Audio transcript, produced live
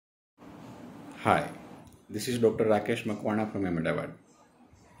Hi, this is Dr. Rakesh Makwana from Ahmedabad.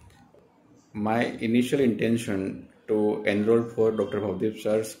 My initial intention to enroll for Dr. Bhavdeep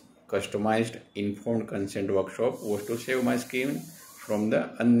sir's customized informed consent workshop was to save my skin from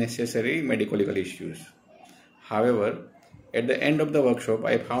the unnecessary medical legal issues. However, at the end of the workshop,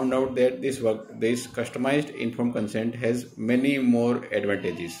 I found out that this customized informed consent has many more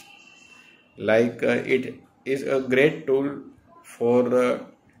advantages. It is a great tool for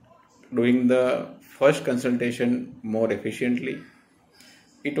doing the first consultation more efficiently.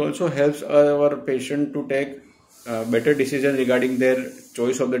 It also helps our patient to take better decision regarding their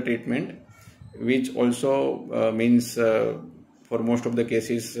choice of the treatment, which also means for most of the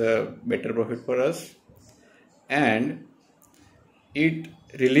cases better profit for us. And it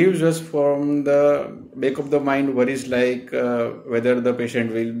relieves us from the back of the mind worries whether the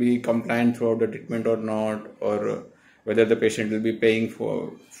patient will be compliant throughout the treatment or not, or whether the patient will be paying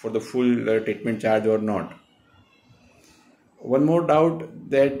for the full treatment charge or not. One more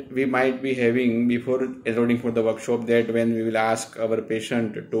doubt that we might be having before enrolling for the workshop, that when we will ask our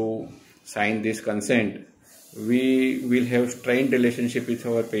patient to sign this consent, we will have strained relationship with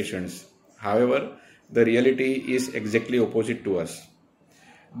our patients. However, the reality is exactly opposite to us.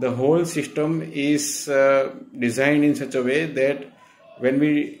 The whole system is designed in such a way that when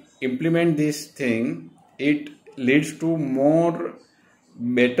we implement this thing, it leads to more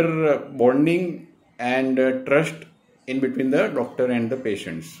better bonding and trust in between the doctor and the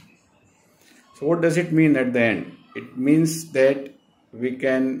patients. So what does it mean at the end? It means that we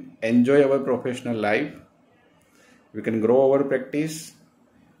can enjoy our professional life, we can grow our practice,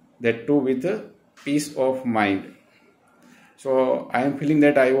 that too with a peace of mind. So I am feeling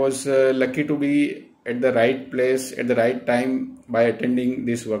that I was lucky to be at the right place at the right time by attending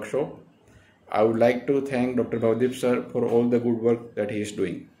this workshop. I would like to thank Dr. Bhavdeep sir for all the good work that he is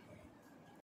doing.